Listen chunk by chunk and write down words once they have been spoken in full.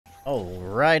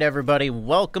Alright everybody,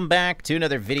 welcome back to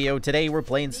another video. Today we're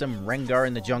playing some Rengar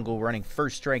in the jungle, running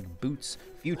First Strike Boots,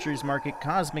 Futures Market,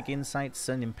 Cosmic Insight,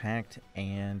 Sun Impact,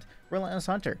 and Relentless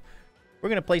Hunter. We're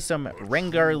going to play some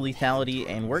Rengar Lethality,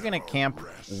 and we're going to camp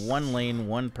one lane,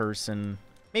 one person,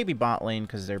 maybe bot lane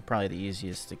because they're probably the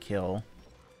easiest to kill.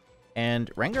 And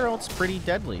Rengar ult's pretty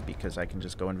deadly because I can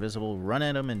just go invisible, run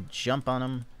at them, and jump on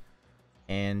them,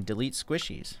 and delete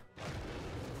squishies.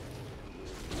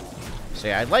 So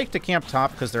yeah, I'd like to camp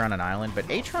top because they're on an island, but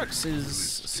Aatrox is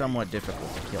somewhat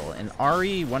difficult to kill. And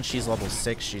Ari, once she's level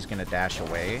 6, she's going to dash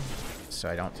away, so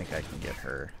I don't think I can get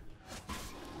her.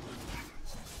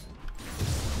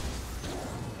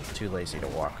 Too lazy to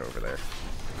walk over there.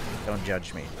 Don't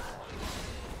judge me.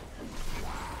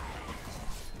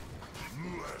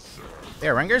 Yeah,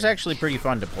 Rengar's actually pretty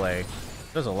fun to play.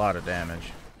 Does a lot of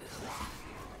damage.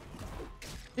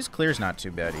 His clear's not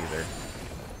too bad either.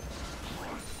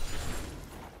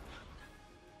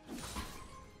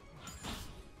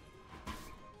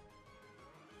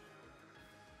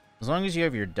 As long as you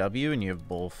have your W and you have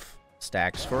both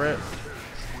stacks for it,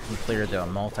 you can clear the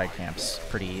multi-camps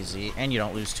pretty easy, and you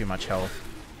don't lose too much health.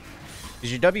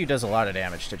 Because your W does a lot of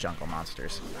damage to jungle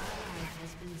monsters.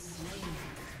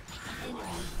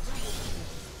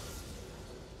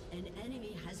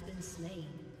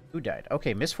 Who died?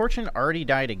 Okay, Misfortune already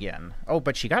died again. Oh,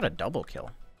 but she got a double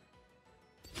kill.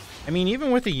 I mean,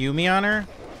 even with a Yuumi on her,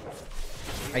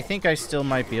 I think I still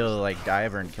might be able to, like,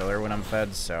 dive her and kill her when I'm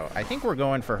fed, so I think we're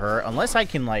going for her, unless I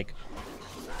can, like,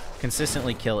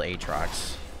 consistently kill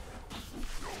Aatrox.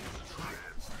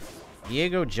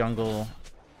 Diego jungle.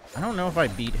 I don't know if I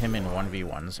beat him in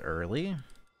 1v1s early.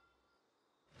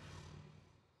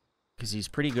 Because he's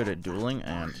pretty good at dueling,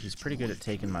 and he's pretty good at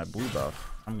taking my blue buff.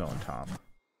 I'm going top.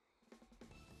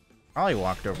 Probably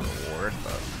walked over the ward,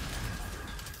 but...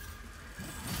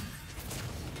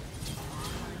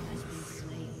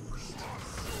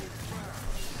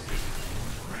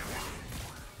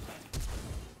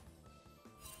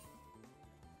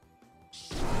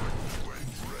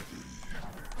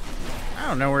 I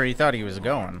don't know where he thought he was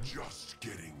going.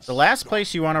 The last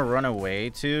place you want to run away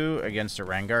to against a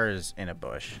Rengar is in a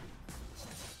bush.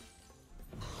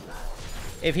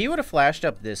 If he would have flashed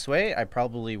up this way, I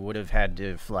probably would have had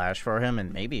to flash for him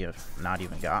and maybe have not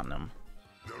even gotten him.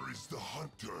 There is the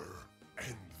hunter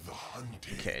and the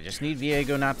hunted. Okay, I just need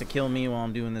Viego not to kill me while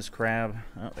I'm doing this crab.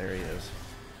 Oh, there he is.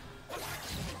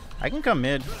 I can come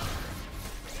mid.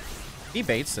 If he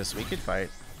baits this, we could fight.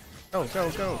 Go, go,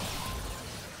 go.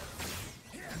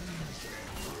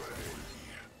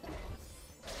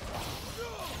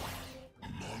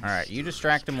 Alright, you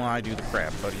distract him while I do the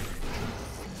crab, buddy.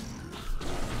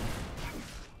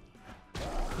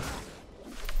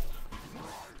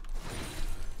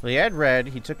 Well, he had red.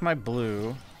 He took my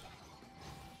blue.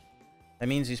 That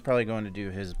means he's probably going to do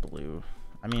his blue.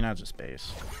 I mean, I'll just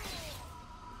base.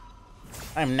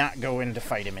 I'm not going to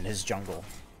fight him in his jungle.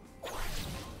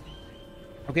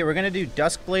 Okay, we're going to do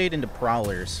Duskblade into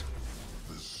Prowlers.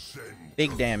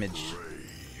 Big damage.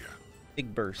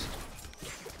 Big burst.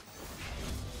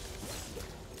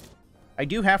 I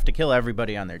do have to kill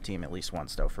everybody on their team at least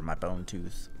once, though, for my Bone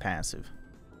Tooth passive.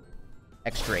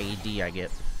 Extra AD I get.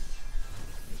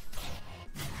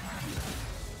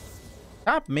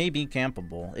 Top may be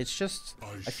campable. It's just,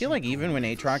 I feel like even when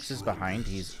Aatrox is behind,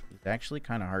 he's actually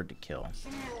kind of hard to kill.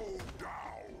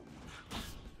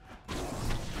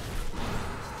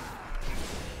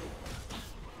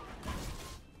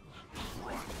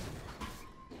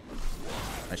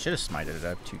 I should have smited it. I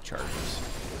have 2 charges.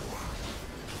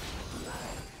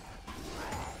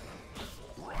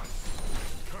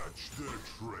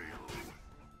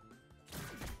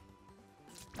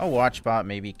 I'll watch bot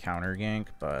maybe counter gank,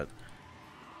 but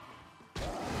I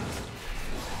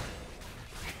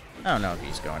don't know if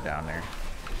he's going down there.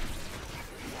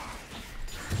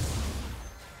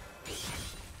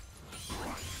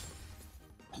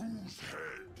 Whose head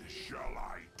shall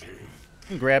I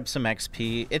take? Grab some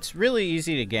XP. It's really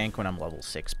easy to gank when I'm level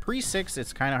 6. Pre-6,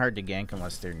 it's kind of hard to gank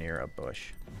unless they're near a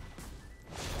bush.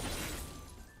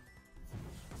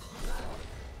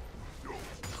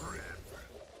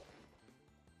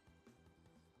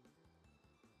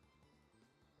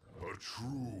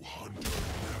 True hunter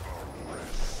never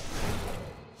rests.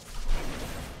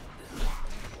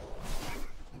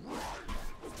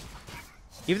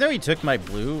 Even though he took my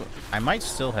blue, I might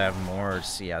still have more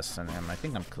CS than him. I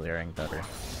think I'm clearing better.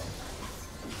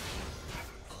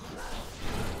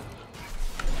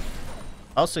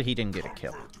 Also, he didn't get a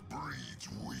kill.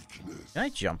 Can I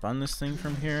jump on this thing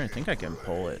from here? I think I can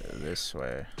pull it this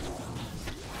way.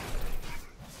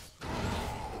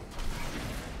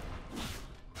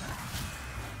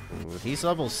 Ooh, he's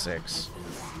level 6.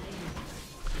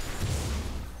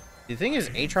 The thing is,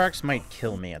 Aatrox might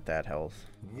kill me at that health.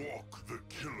 Walk the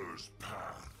killer's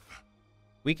path.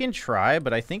 We can try,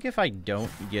 but I think if I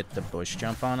don't get the bush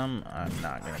jump on him, I'm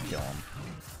not gonna kill him.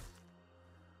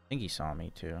 I think he saw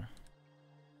me too.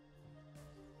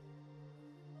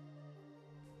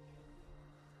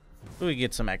 We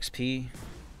get some XP.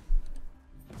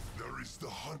 There is the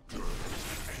hunter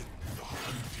and the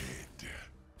hunted.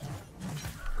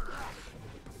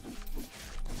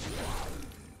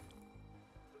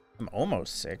 I'm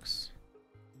almost 6.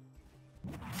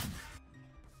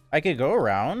 I could go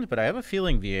around, but I have a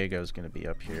feeling Viego's gonna be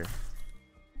up here.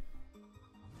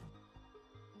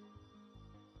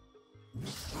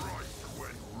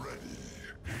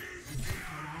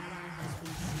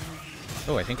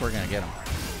 Oh, I think we're gonna get him.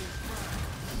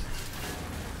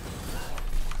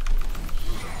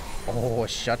 Oh, a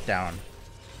shutdown.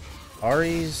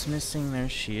 Ari's missing. There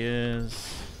she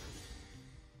is.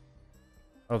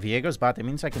 Oh, Viego's bot. That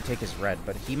means I can take his red,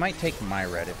 but he might take my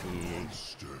red if he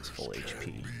is full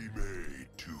HP.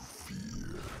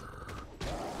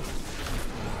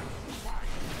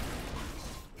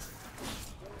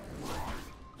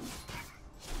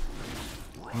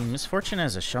 I mean, Misfortune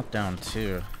has a shutdown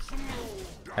too.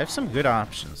 I have some good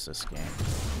options this game.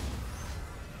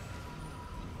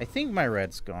 I think my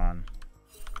red's gone.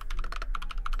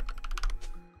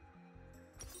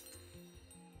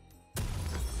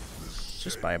 Let's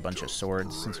just buy a bunch of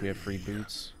swords since we have free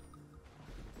boots.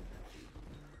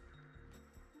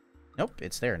 Nope,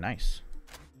 it's there. Nice.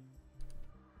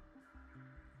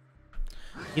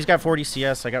 He's got 40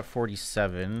 CS. I got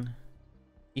 47.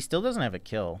 He still doesn't have a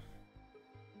kill.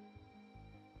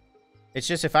 It's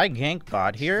just if I gank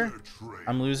bot here,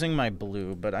 I'm losing my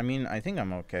blue. But I mean, I think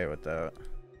I'm okay with that.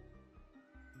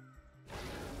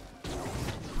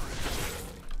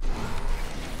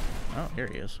 Oh, here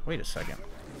he is. Wait a second.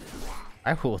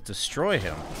 I will destroy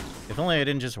him. If only I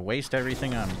didn't just waste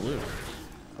everything on blue.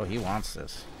 Oh, he wants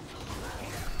this.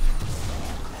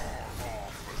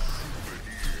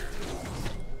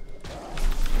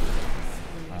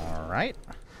 Alright.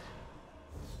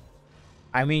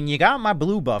 I mean, you got my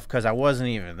blue buff because I wasn't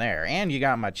even there. And you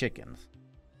got my chickens.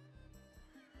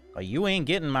 But you ain't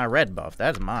getting my red buff.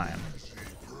 That's mine.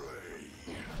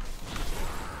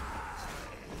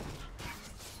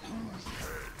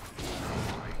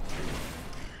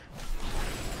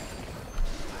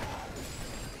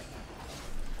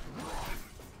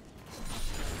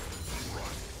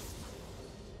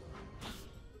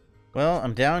 Well,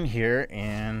 I'm down here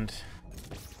and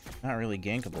not really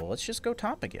gankable. Let's just go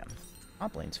top again.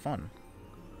 Top lane's fun.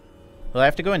 Well, I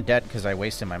have to go in debt because I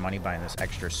wasted my money buying this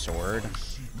extra sword.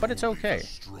 But it's okay.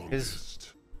 Because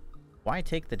why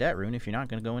take the debt rune if you're not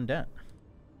going to go in debt?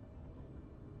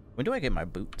 When do I get my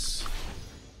boots?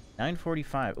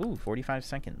 9:45. Ooh, 45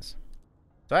 seconds.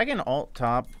 So I can alt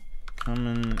top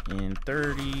coming in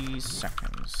 30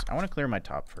 seconds. I want to clear my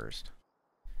top first.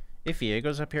 If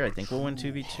Viego's up here, I think we'll win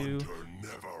 2v2.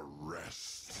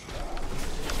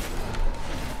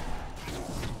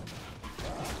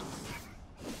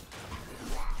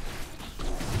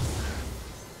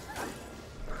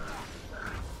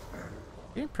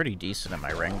 Being pretty decent at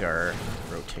my Rengar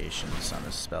rotations on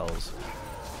his spells.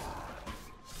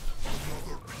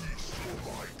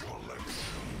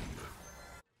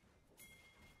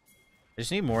 I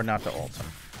just need more not to ult him.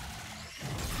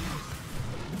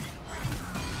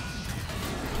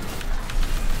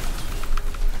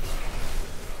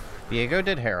 Viego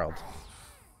did Herald.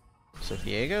 So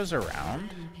Viego's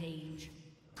around.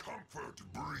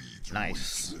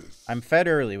 Nice. I'm fed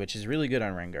early, which is really good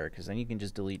on Rengar, because then you can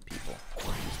just delete people.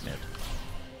 He's mid.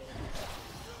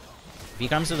 If he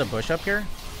comes to the bush up here...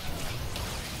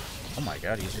 Oh my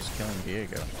god, he's just killing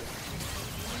Viego.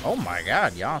 Oh my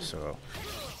god, Yasuo.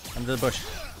 Come to the bush.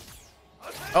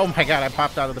 Oh my god, I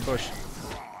popped out of the bush.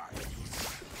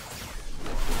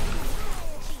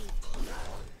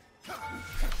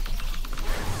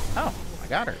 Oh, I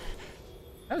got her.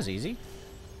 That was easy.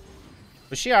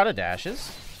 Was she out of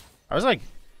dashes? I was like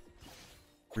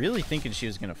really thinking she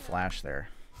was gonna flash there.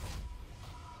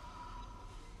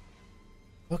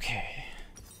 Okay.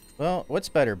 Well, what's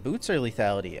better, boots or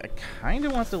lethality? I kind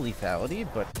of want the lethality,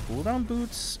 but cooldown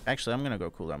boots. Actually, I'm gonna go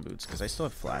cooldown boots because I still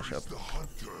have flash up.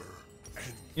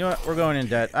 You know what? We're going in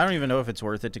debt. I don't even know if it's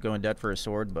worth it to go in debt for a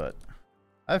sword, but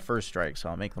I have first strike, so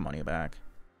I'll make the money back.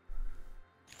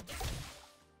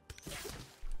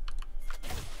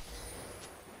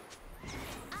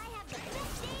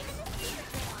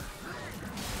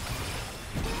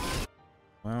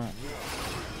 Well,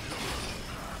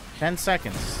 10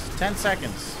 seconds. 10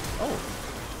 seconds. Oh.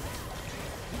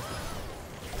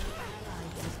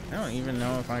 don't even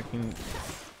know if I can...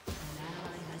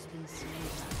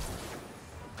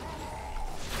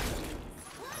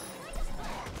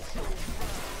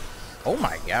 Oh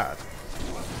my god.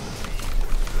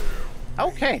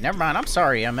 Okay, never mind. I'm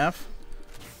sorry, MF.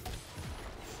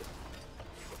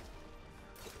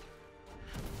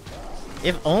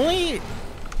 If only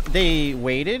they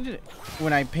waited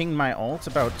when I pinged my ult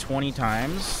about 20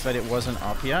 times that it wasn't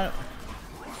up yet.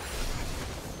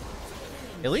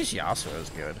 At least Yasuo is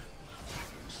good.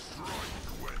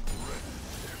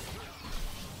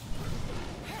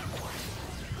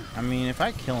 I mean, if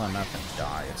I kill MF and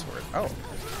die, it's worth... Oh.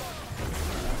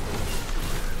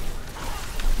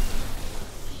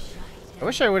 I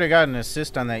wish I would have gotten an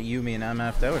assist on that Yuumi and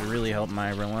MF. That would really help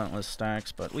my relentless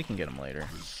stacks, but we can get him later.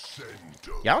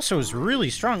 Yasuo is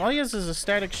really strong. All he has is a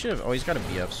static shiv. Oh, he's got a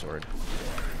BF sword.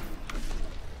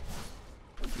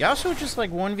 Yasuo just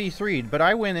like 1v3'd, but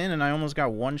I went in and I almost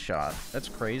got one shot. That's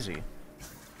crazy.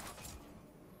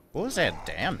 What was that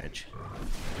damage?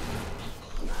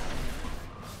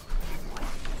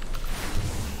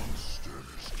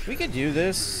 We could do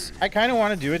this. I kind of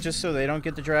want to do it just so they don't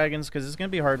get the dragons, because it's going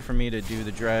to be hard for me to do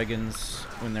the dragons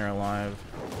when they're alive.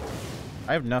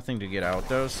 I have nothing to get out,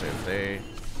 though, so if they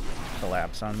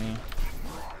collapse on me...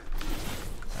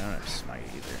 I don't have smite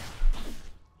either.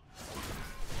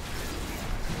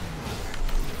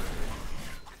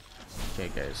 Okay,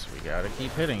 guys, we gotta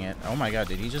keep hitting it. Oh my god,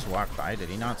 did he just walk by? Did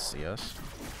he not see us?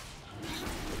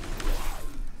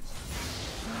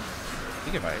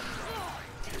 He can fight.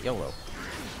 YOLO.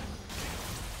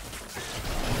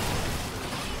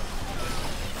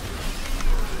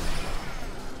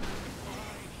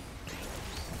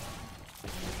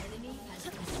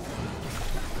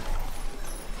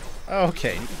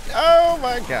 Okay. Oh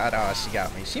my god. Oh, she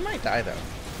got me. She might die, though.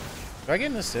 Do I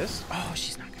get an assist? Oh,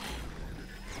 she's not gonna.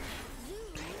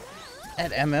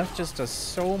 That MF just does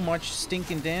so much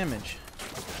stinking damage.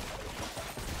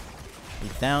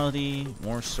 Lethality,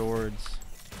 more swords.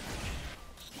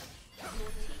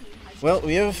 Well,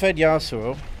 we have a fed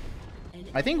Yasuo.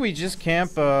 I think we just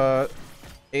camp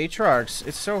Aatrox.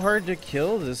 It's so hard to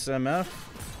kill this MF.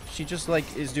 She just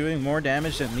like is doing more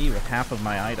damage than me with half of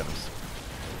my items.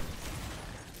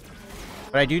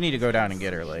 But I do need to go down and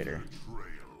get her later.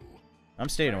 I'm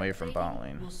staying away from bot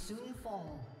lane.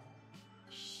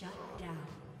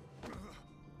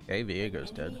 Okay,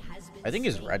 Viego's dead. I think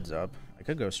his red's up. I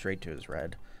could go straight to his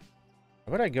red.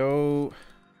 How about I go...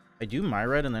 I do my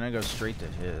red and then I go straight to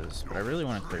his. But I really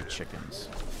want to clear chickens.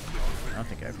 I don't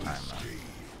think I have time, though.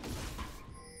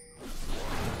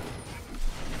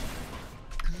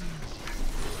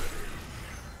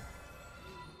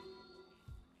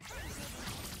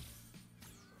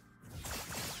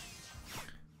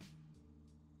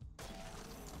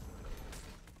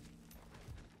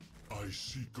 I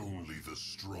seek only the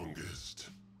strongest.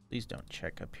 Please don't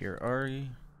check up here, Ari.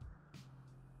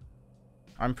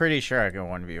 I'm pretty sure I can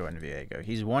 1v1 Viego.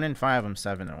 He's 1-5, I'm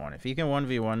 7-1. If he can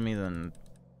 1v1 me, then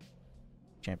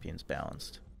champion's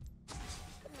balanced.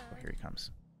 Oh, here he comes.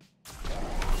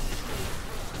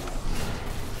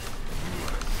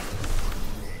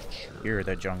 You're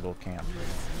the jungle camp.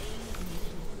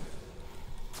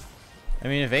 I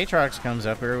mean, if Aatrox comes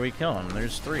up here, we kill him.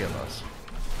 There's 3 of us.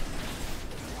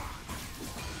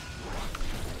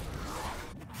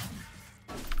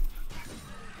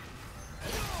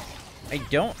 I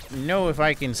don't know if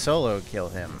I can solo kill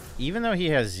him. Even though he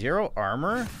has 0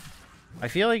 armor, I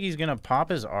feel like he's gonna pop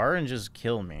his R and just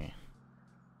kill me.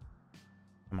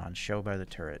 Come on, show by the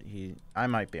turret. I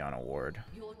might be on a ward.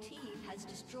 Your team has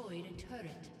destroyed a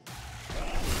turret.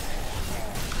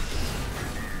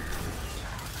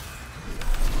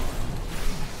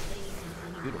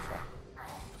 Beautiful.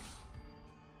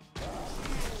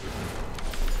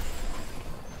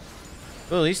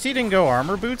 Well, at least he didn't go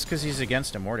armor boots because he's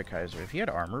against a Mordekaiser. If he had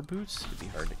armor boots, it'd be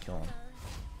hard to kill him.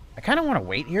 I kind of want to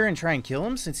wait here and try and kill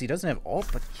him since he doesn't have ult,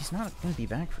 but he's not going to be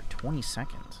back for 20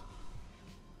 seconds.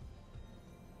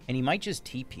 And he might just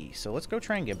TP, so let's go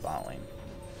try and get bot lane.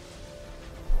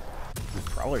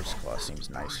 Prowler's Claw seems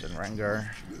nice in Rengar.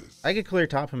 I could clear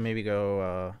top and maybe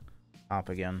go top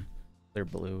again. Clear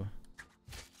blue.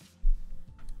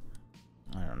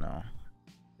 I don't know.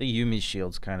 The Yuumi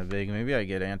shield's kind of big. Maybe I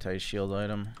get anti-shield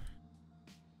item.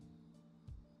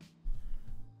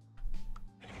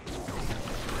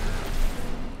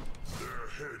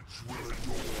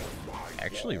 I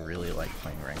actually really like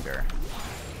playing Rengar.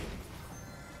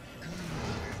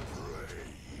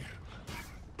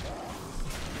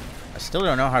 I still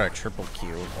don't know how to triple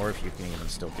Q, or if you can even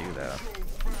still do that.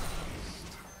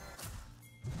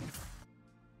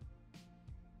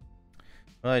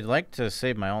 Well, I'd like to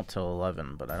save my ult till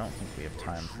 11, but I don't think we have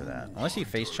time for that. Unless he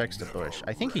face checks the bush.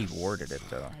 I think he warded it,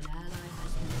 though.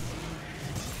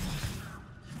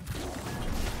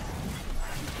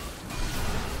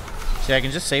 See, I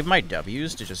can just save my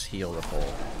W's to just heal the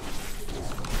pole.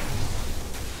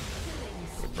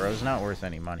 Okay, bro's not worth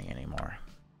any money anymore.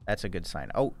 That's a good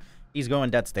sign. Oh, he's going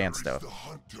Death's Dance, though.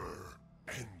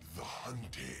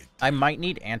 I might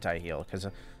need anti-heal, because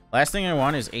last thing I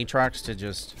want is Aatrox to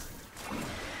just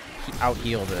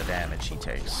out-heal the damage he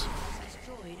takes.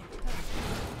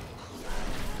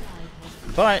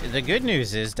 But the good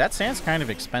news is Death's Dance kind of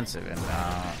expensive, and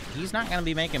he's not going to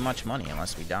be making much money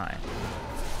unless we die.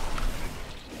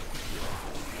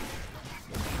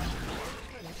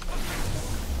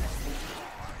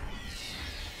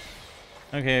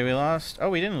 Okay, we lost... Oh,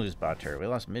 we didn't lose bot turret. We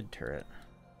lost mid turret.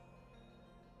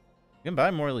 You can buy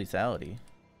more lethality.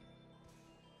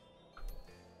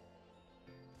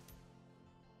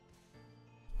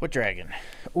 What dragon?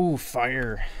 Ooh,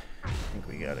 fire. I think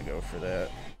we gotta go for that.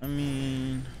 I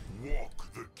mean...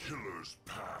 Walk the killer's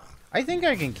path. I think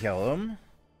I can kill him.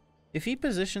 If he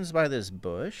positions by this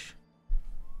bush...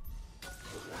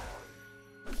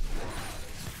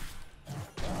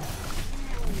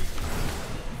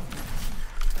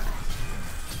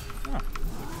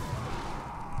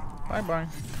 Bye-bye.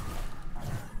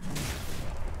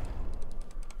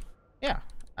 Yeah,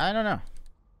 I don't know.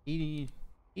 He's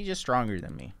just stronger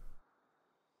than me.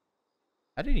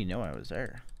 How did he know I was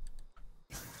there?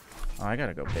 Oh, I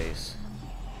gotta go base.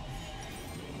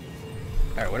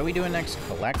 Alright, what are we doing next?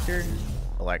 Collector?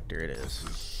 Collector it is.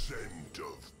 The scent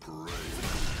of prey.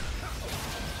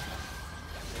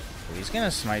 He's gonna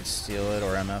smite steal it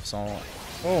or MF's all.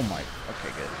 Oh my.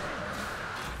 Okay, good.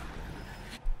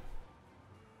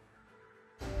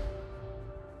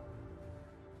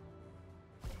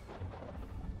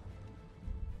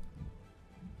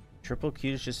 Triple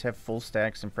Qs just have full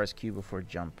stacks and press Q before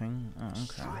jumping. Oh, okay.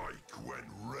 Strike when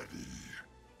ready.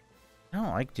 I don't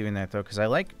like doing that though, because I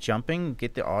like jumping,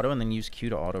 get the auto, and then use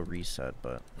Q to auto reset,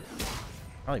 but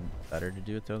probably better to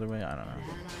do it the other way. I don't know.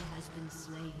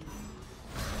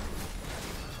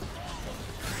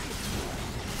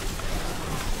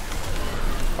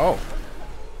 Oh,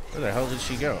 where the hell did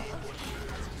she go?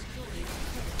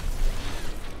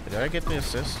 Did I get the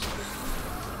assist?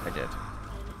 I did.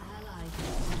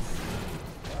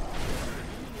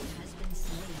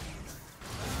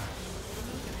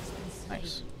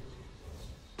 Nice.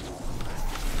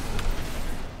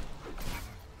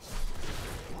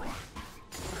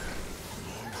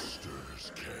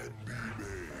 Monsters can be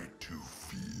made to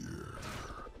fear.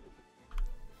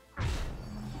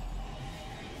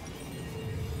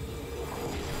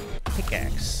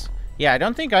 Pickaxe. Yeah, I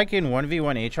don't think I can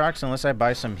 1v1 Aatrox unless I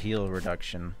buy some heal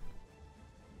reduction.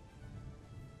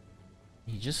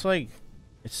 He just like...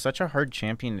 It's such a hard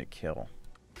champion to kill.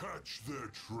 Catch their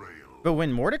trail. But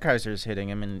when Mordekaiser's hitting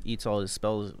him and eats all his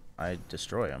spells, I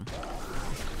destroy him.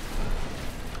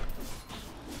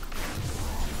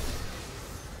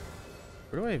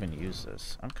 Where do I even use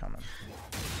this? I'm coming.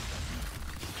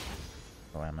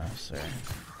 Oh, MS there.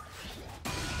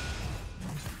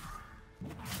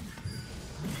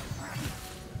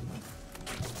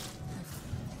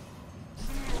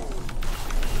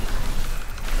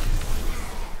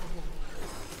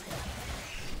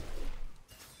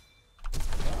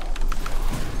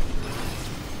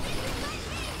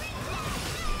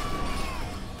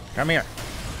 Come here.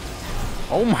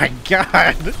 Oh my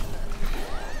god.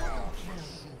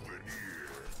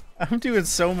 I'm doing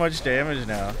so much damage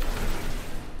now.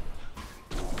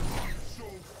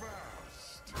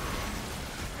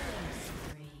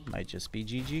 Might just be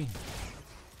GG.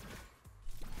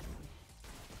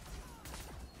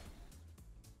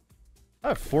 I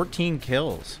have 14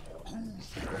 kills.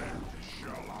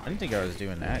 I didn't think I was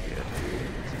doing that good.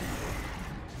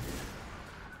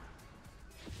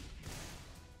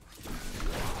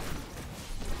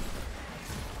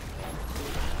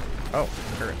 Oh,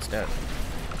 turret's dead.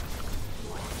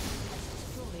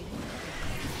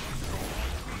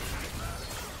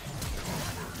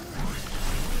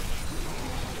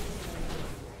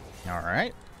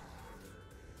 Alright.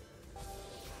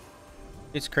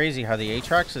 It's crazy how the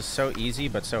Aatrox is so easy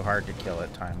but so hard to kill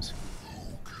at times.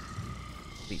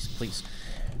 Please, please.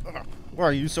 Why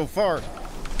are you so far?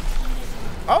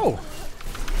 Oh!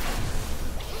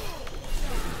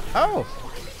 Oh!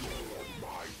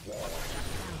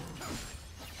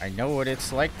 I know what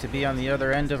it's like to be on the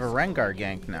other end of a Rengar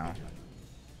gank now.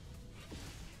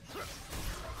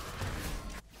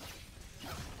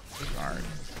 Hard.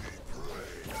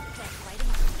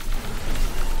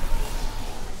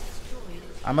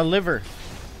 I'm a liver.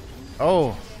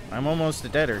 Oh, I'm almost a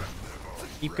deader.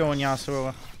 Keep going,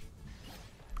 Yasuo.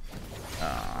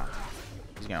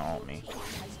 He's gonna ult me.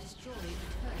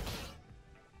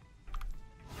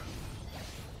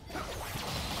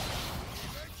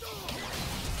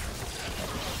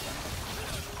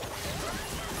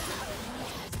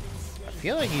 I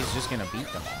feel like he's just gonna beat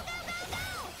them all.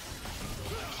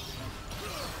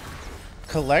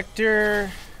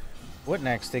 Collector. What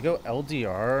next? They go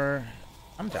LDR.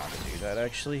 I'm down to do that,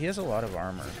 actually. He has a lot of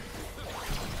armor.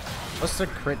 What's the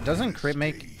crit? Doesn't crit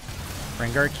make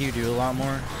Rengar Q do a lot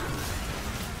more?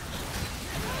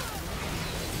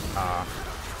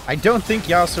 I don't think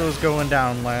Yasuo's going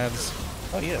down, lads.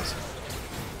 Oh, he is.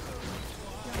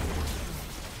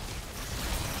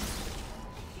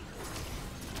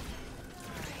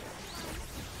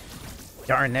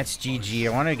 Darn, that's GG. I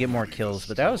wanted to get more kills,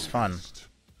 but that was fun.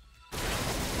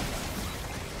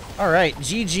 Alright,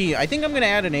 GG. I think I'm going to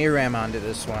add an ARAM onto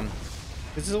this one.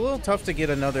 It's a little tough to get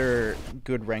another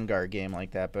good Rengar game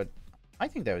like that, but I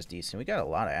think that was decent. We got a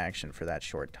lot of action for that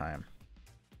short time.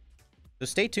 So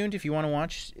stay tuned if you want to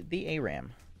watch the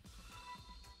ARAM.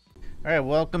 Alright,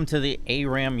 welcome to the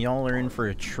ARAM. Y'all are in for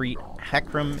a treat.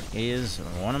 Hecarim is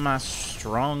one of my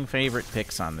strong favorite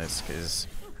picks on this, because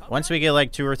once we get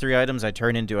like 2 or 3 items, I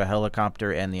turn into a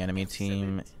helicopter and the enemy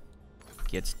team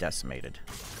gets decimated.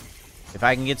 If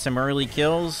I can get some early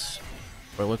kills,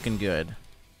 we're looking good.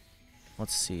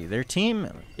 Let's see. Their team,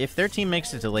 if their team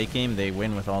makes it to late game, they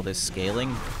win with all this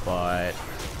scaling, but...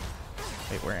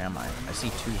 Wait, where am I? I see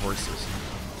 2 horses.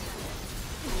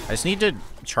 I just need to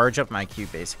charge up my Q,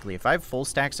 basically. If I have full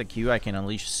stacks of Q, I can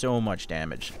unleash so much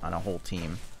damage on a whole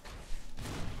team.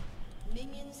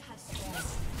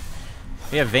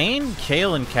 Yeah, Vayne,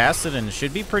 Kayle, and Kassadin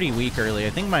should be pretty weak early. I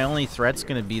think my only threat's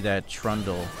going to be that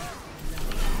Trundle.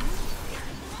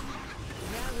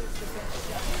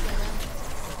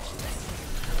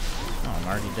 Oh, I'm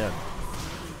already dead.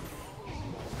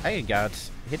 I got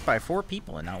hit by 4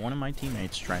 people and not one of my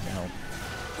teammates trying to help.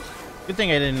 Good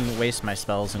thing I didn't waste my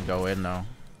spells and go in, though.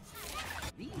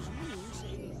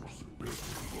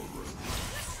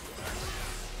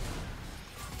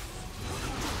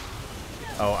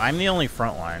 Oh, I'm the only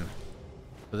front line.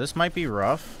 So this might be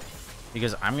rough,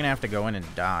 because I'm going to have to go in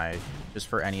and die just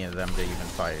for any of them to even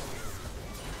fight.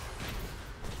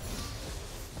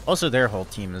 Also, their whole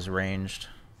team is ranged.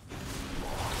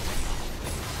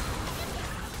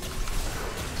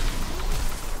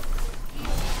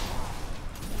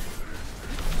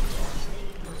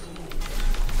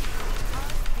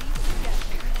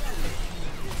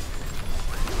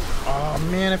 Oh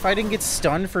man, if I didn't get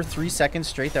stunned for 3 seconds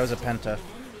straight, that was a penta.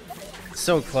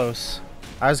 So close.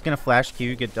 I was gonna flash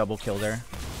Q, get double kill there.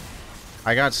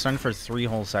 I got stunned for 3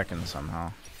 whole seconds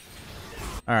somehow.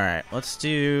 Alright, let's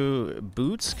do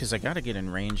boots, because I gotta get in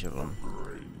range of them.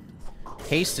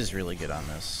 Haste is really good on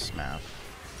this map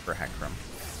for Hecarim.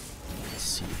 Let's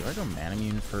see, do I go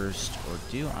Manamune first, or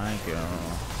do I go...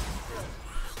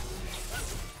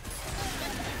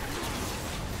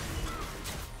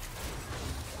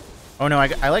 Oh no,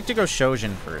 I like to go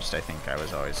Shojin first, I think I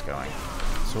was always going.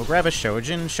 So we'll grab a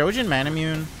Shojin. Shojin,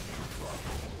 Manamune.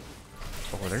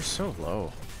 Oh, they're so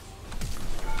low.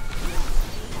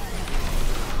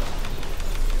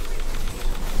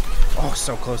 Oh,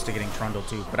 so close to getting Trundle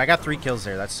too. But I got 3 kills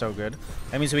there, that's so good.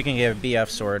 That means we can get a BF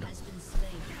sword.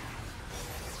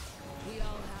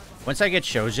 Once I get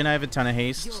Shojin, I have a ton of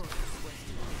haste.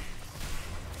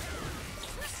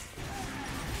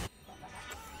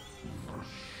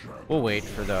 We'll wait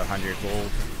for the 100 gold.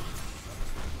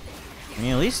 I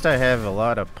mean, at least I have a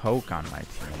lot of poke on my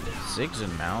team. Ziggs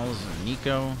and Mals and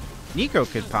Nico. Nico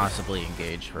could possibly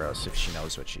engage for us if she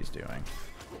knows what she's doing.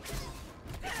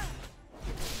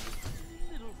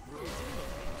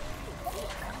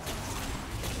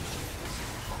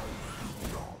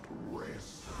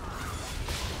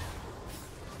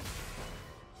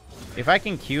 If I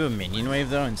can Q a minion wave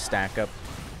though and stack up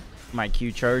my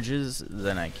Q charges,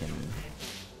 then I can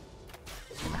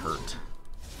hurt.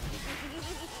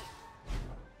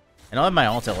 And I'll have my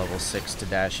ult at level 6 to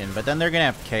dash in, but then they're gonna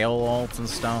have Kayle ults and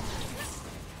stuff.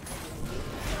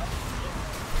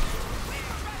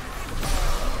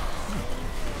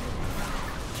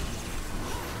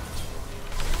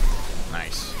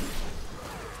 Nice.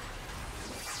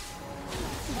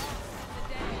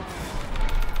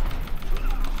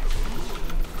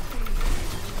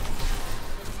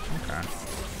 Okay.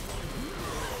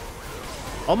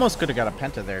 Almost could have got a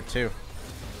penta there too.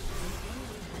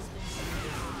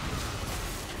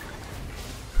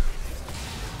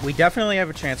 We definitely have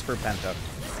a chance for penta.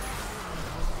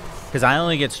 Because I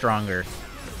only get stronger.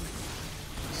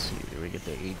 Let's see. we get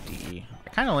the 8 DE. I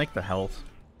kind of like the health.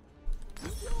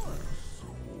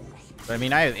 But, I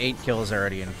mean, I have 8 kills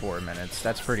already in 4 minutes.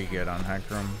 That's pretty good on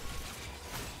Hecarim.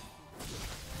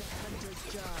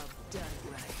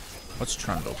 What's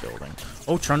Trundle building?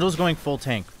 Oh, Trundle's going full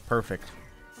tank. Perfect.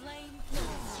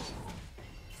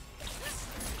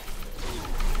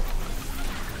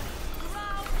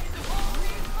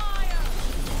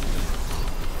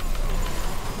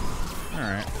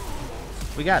 Alright.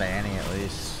 We got Annie at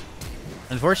least.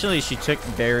 Unfortunately, she took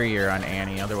barrier on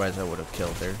Annie. Otherwise, I would have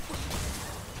killed her.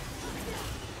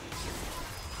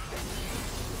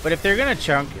 But if they're going to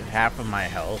chunk half of my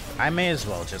health, I may as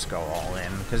well just go all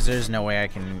in. Because there's no way I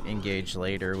can engage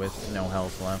later with no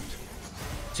health left.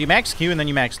 So you max Q and then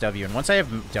you max W. And once I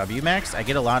have W maxed, I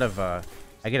get a lot of...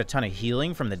 I get a ton of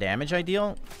healing from the damage I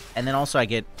deal. And then also I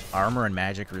get armor and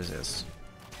magic resist.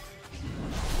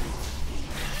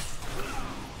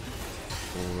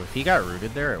 Ooh, if he got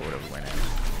rooted there, I would have won it.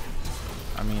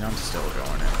 I mean, I'm still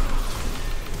going in.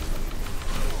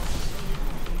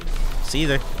 See,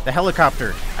 the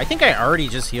helicopter. I think I already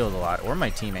just healed a lot, or my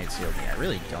teammates healed me. I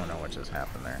really don't know what just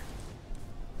happened there.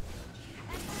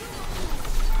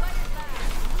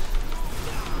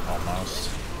 Almost.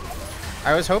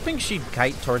 I was hoping she'd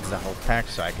kite towards the health pack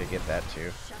so I could get that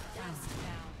too.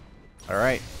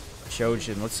 Alright.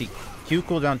 Shojin. Let's see. Q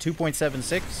cooldown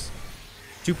 2.76.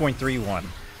 2.31.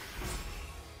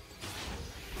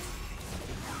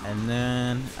 And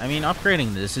then, I mean,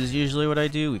 upgrading this is usually what I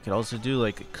do. We could also do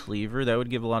like a cleaver. That would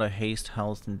give a lot of haste,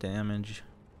 health, and damage.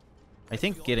 I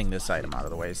think getting this item out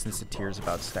of the way since the tier's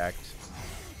about stacked.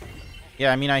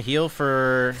 Yeah, I mean, I heal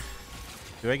for...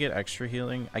 Do I get extra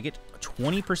healing? I get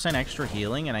 20% extra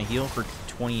healing, and I heal for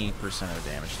 28% of the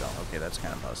damage dealt. Okay, that's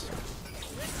kind of busted.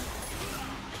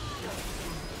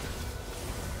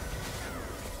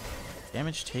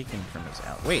 Damage taken from his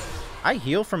out. Wait, I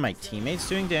heal from my teammates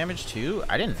doing damage too?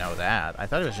 I didn't know that. I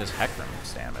thought it was just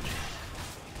Hecarim's damage.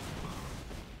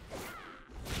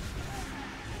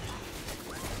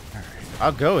 Alright.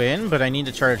 I'll go in, but I need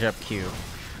to charge up Q.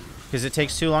 Because it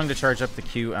takes too long to charge up the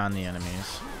Q on the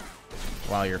enemies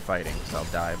while you're fighting, so I'll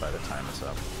die by the time it's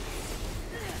up.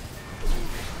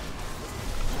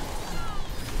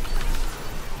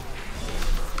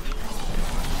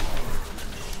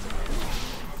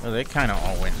 Well, they kind of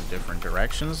all went in different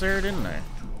directions there, didn't they?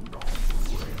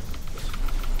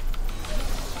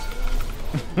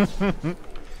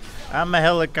 I'm a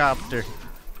helicopter.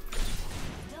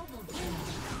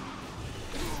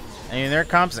 I mean, their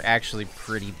comp's actually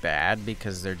pretty bad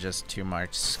because they're just too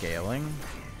much scaling.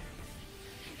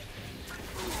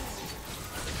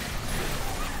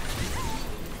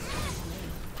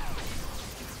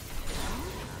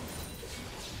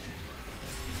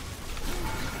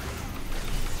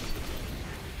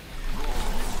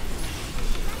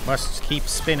 Must keep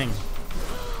spinning.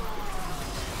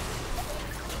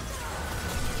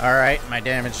 Alright, my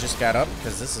damage just got up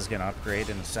because this is going to upgrade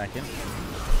in a second.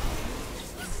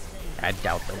 I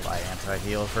doubt they'll buy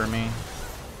anti-heal for me.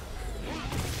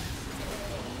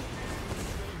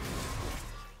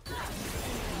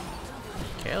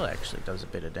 Kale actually does a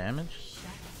bit of damage.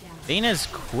 Dana's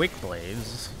quick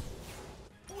blades.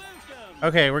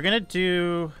 Okay, we're going to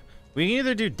do... We can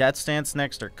either do Death Stance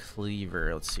next or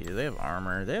Cleaver. Let's see. Do they have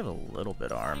armor? They have a little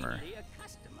bit of armor.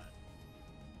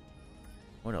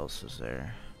 What else is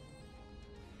there?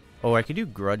 Oh, I could do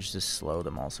Grudge to slow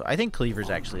them also. I think Cleaver's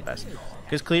actually best.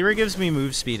 Because Cleaver gives me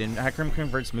move speed, and Hecarim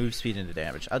converts move speed into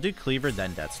damage. I'll do Cleaver,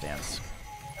 then Death Stance.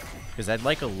 Because I'd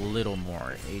like a little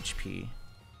more HP.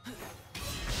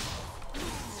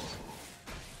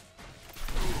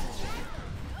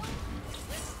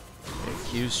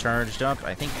 Q's charged up.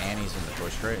 I think Annie's in the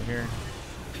bush right here.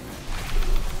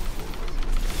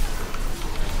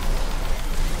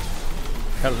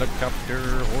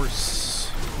 Helicopter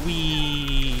horse.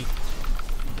 Wee.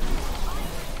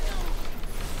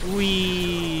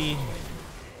 Wee.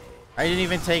 I didn't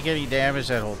even take any damage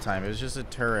that whole time. It was just a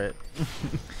turret.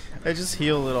 I just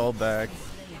healed it all back.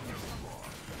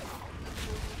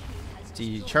 So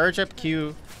you charge up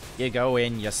Q, you go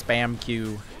in, you spam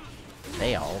Q,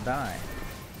 they all die.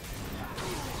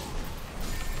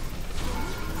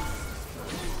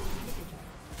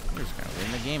 We're just gonna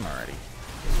win the game already.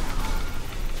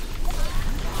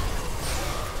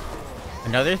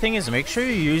 Another thing is make sure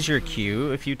you use your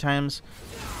Q a few times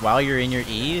while you're in your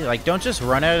E. Like, don't just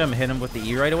run at him and hit him with the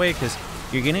E right away, because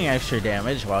you're getting extra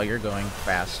damage while you're going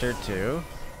faster too.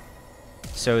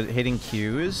 So hitting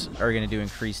Qs are going to do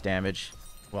increased damage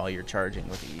while you're charging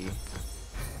with E.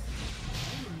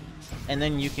 And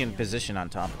then you can position on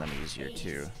top of them easier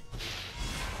too.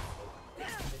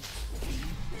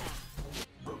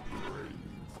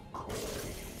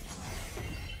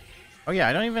 Oh yeah,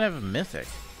 I don't even have a mythic.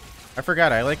 I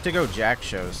forgot, I like to go Jack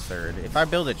Shows third. If I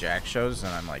build a Jack Shows,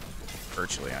 then I'm like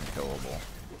virtually unkillable.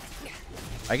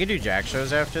 I could do Jack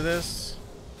Shows after this,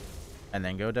 and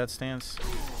then go Death Stance.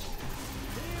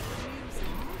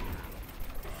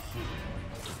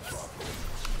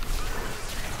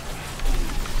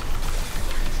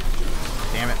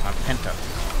 Damn it, my Penta.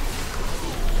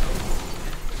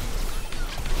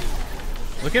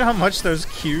 Look at how much those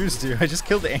Qs do. I just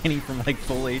killed Annie from like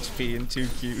full HP in 2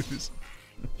 Qs.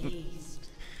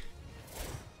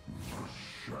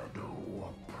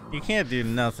 You can't do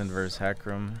nothing versus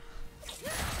Hecarim.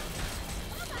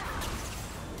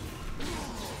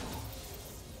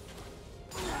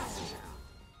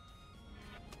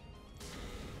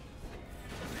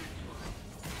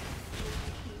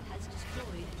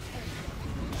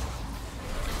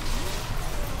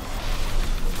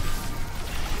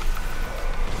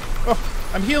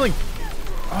 Oh, I'm healing.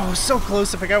 Oh, so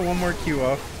close. If I got one more Q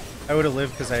off, I would have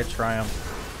lived because I had Triumph.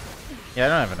 Yeah, I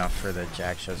don't have enough for the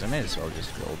Jack Shows. I may as well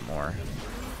just build more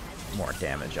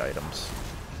damage items.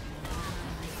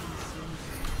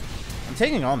 I'm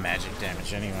taking all magic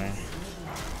damage anyway.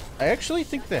 I actually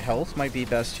think the health might be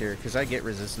best here because I get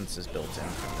resistances built in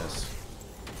from this.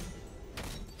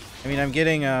 I mean, I'm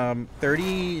getting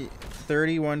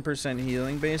 31%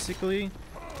 healing basically,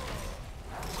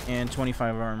 and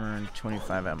 25 armor and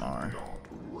 25 MR.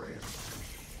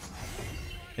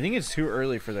 I think it's too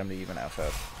early for them to even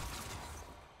FF.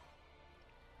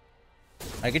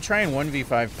 I could try and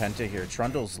 1v5 Penta here.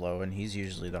 Trundle's low, and he's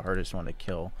usually the hardest one to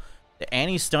kill. The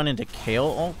Annie stun into Kale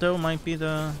ult, though, might be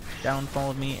the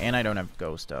downfall of me, and I don't have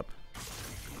Ghost up.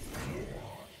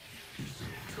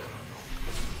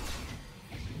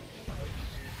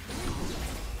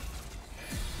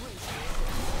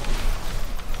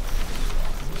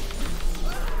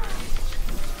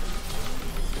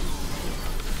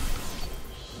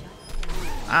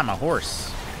 I'm a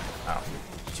horse. Oh.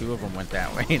 2 of them went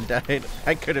that way and died.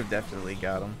 I could have definitely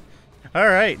got them.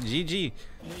 Alright, GG.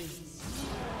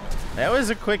 That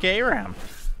was a quick A-ramp.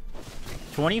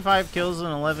 25 kills in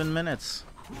 11 minutes.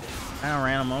 I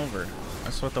ran them over.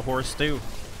 That's what the horse do.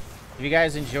 If you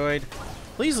guys enjoyed,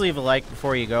 please leave a like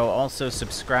before you go. Also,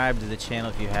 subscribe to the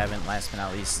channel if you haven't. Last but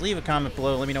not least, leave a comment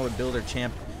below. Let me know what build or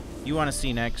champ you want to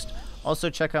see next. Also,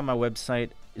 check out my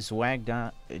website,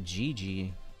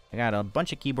 swag.gg. I got a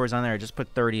bunch of keyboards on there. I just put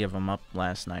 30 of them up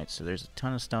last night, so there's a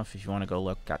ton of stuff if you want to go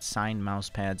look. Got signed mouse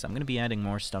pads. I'm going to be adding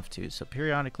more stuff too, so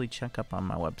periodically check up on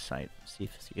my website. See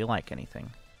if you like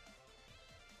anything.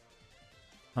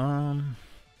 I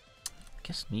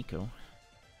guess Nico.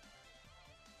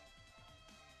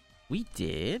 We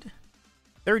did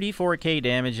 34k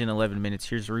damage in 11 minutes.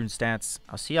 Here's rune stats.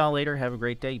 I'll see y'all later. Have a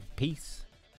great day. Peace.